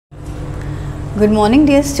Good morning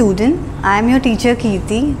dear student, I am your teacher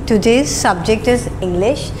Kirti. Today's subject is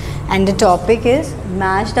English and the topic is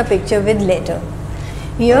match the picture with letter.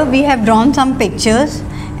 Here we have drawn some pictures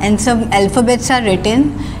and some alphabets are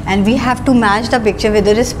written and we have to match the picture with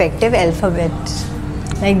the respective alphabets.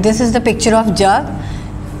 Like this is the picture of jug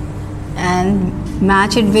and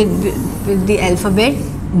match it with the alphabet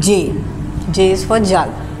J. J is for jug.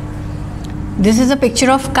 This is a picture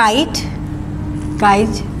of kite.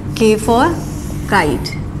 Kite, K for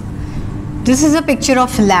kite. This is a picture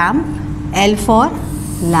of lamp, L for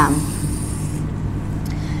lamp.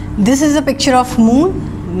 This is a picture of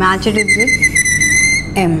moon, match it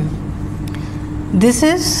with M. This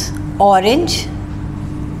is orange,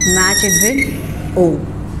 match it with O.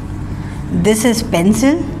 This is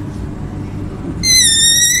pencil,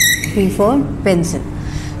 P for pencil.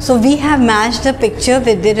 So we have matched the picture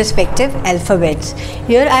with the respective alphabets.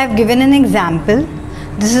 Here I have given an example.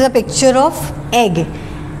 This is a picture of egg,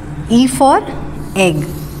 E for egg.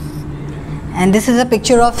 And this is a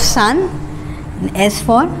picture of sun, S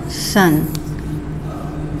for sun.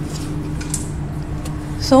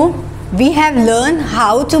 So we have learned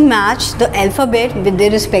how to match the alphabet with the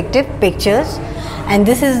respective pictures. And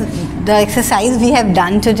this is the exercise we have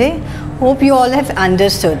done today. Hope you all have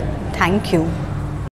understood. Thank you.